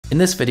In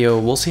this video,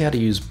 we'll see how to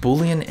use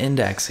Boolean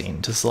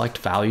indexing to select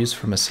values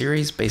from a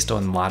series based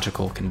on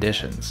logical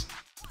conditions.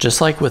 Just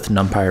like with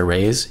NumPy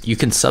arrays, you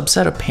can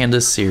subset a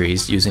Pandas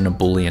series using a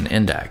Boolean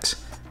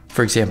index.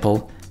 For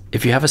example,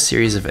 if you have a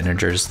series of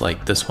integers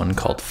like this one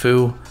called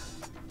foo,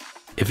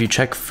 if you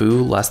check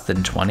foo less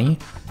than 20,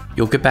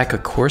 you'll get back a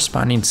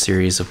corresponding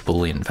series of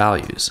Boolean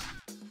values.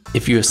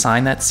 If you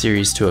assign that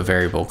series to a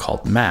variable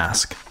called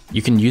mask,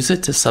 you can use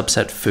it to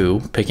subset foo,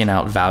 picking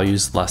out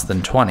values less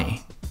than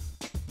 20.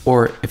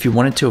 Or if you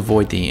wanted to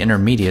avoid the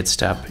intermediate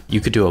step,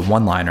 you could do a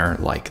one-liner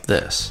like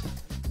this.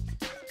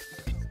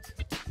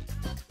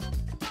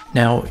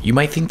 Now, you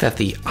might think that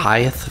the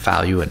ith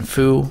value in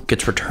foo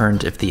gets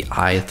returned if the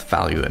ith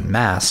value in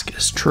mask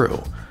is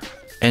true.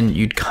 And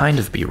you'd kind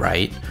of be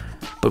right,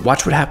 but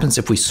watch what happens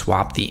if we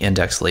swap the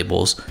index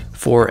labels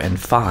 4 and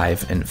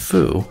 5 in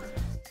foo,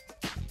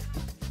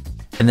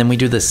 and then we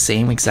do the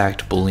same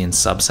exact Boolean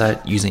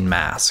subset using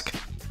mask.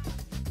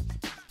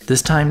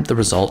 This time, the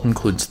result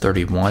includes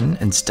 31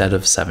 instead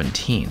of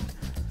 17.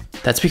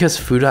 That's because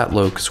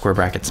foo.loc square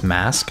brackets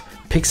mask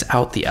picks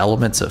out the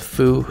elements of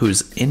foo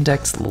whose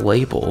index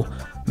label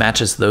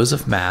matches those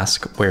of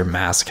mask where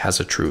mask has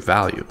a true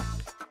value.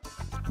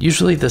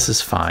 Usually this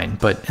is fine,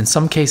 but in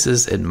some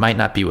cases it might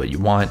not be what you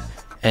want,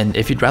 and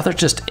if you'd rather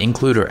just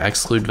include or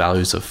exclude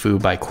values of foo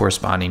by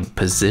corresponding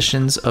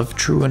positions of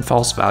true and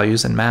false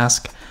values in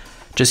mask,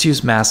 just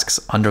use mask's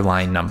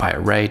underlying NumPy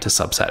array to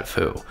subset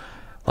foo,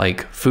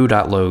 like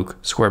foo.loc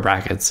square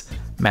brackets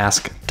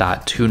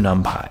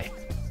mask.toNumPy.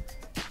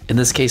 In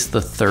this case, the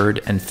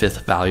third and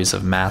fifth values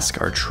of mask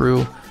are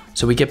true,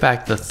 so we get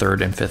back the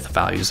third and fifth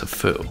values of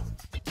foo.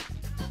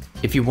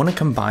 If you want to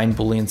combine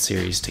Boolean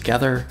series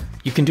together,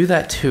 you can do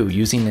that too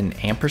using an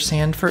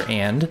ampersand for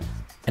and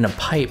a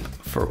pipe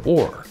for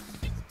or.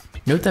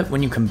 Note that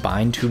when you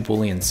combine two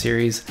Boolean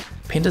series,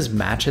 Pandas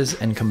matches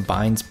and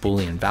combines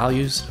Boolean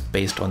values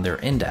based on their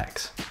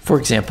index. For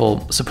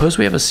example, suppose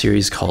we have a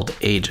series called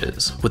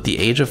ages with the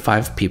age of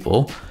 5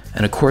 people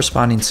and a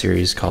corresponding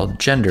series called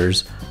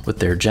genders with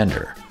their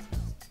gender.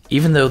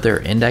 Even though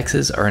their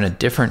indexes are in a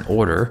different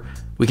order,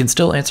 we can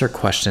still answer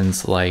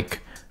questions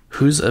like,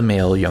 who's a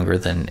male younger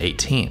than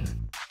 18?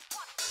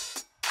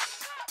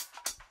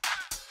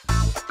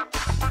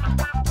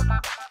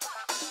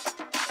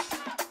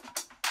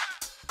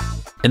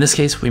 In this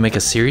case, we make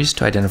a series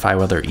to identify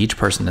whether each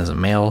person is a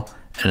male,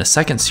 and a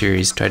second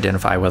series to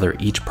identify whether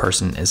each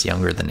person is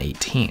younger than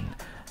 18.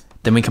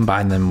 Then we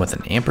combine them with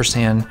an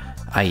ampersand,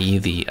 i.e.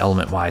 the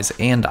element-wise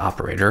AND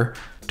operator,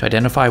 to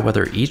identify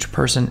whether each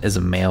person is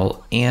a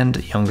male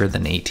and younger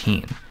than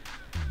 18.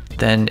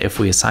 Then, if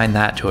we assign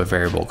that to a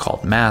variable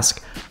called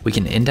mask, we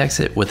can index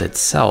it with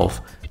itself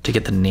to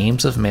get the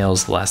names of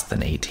males less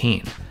than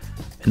 18.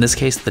 In this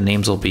case, the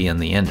names will be in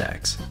the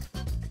index.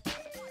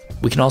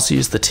 We can also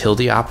use the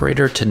tilde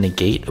operator to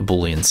negate a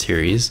Boolean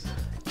series.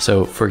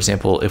 So, for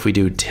example, if we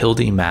do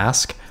tilde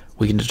mask,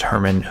 we can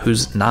determine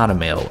who's not a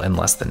male and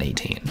less than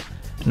 18.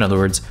 In other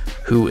words,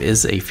 who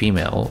is a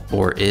female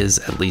or is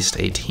at least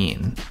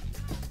 18.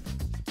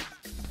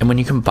 And when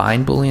you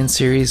combine Boolean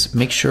series,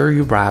 make sure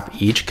you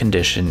wrap each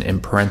condition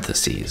in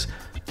parentheses.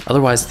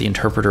 Otherwise, the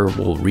interpreter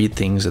will read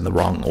things in the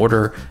wrong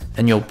order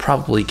and you'll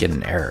probably get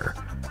an error.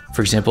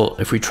 For example,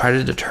 if we try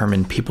to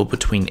determine people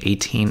between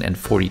 18 and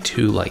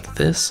 42 like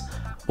this,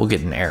 we'll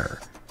get an error.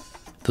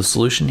 The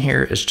solution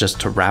here is just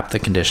to wrap the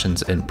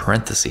conditions in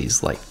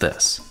parentheses like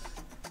this.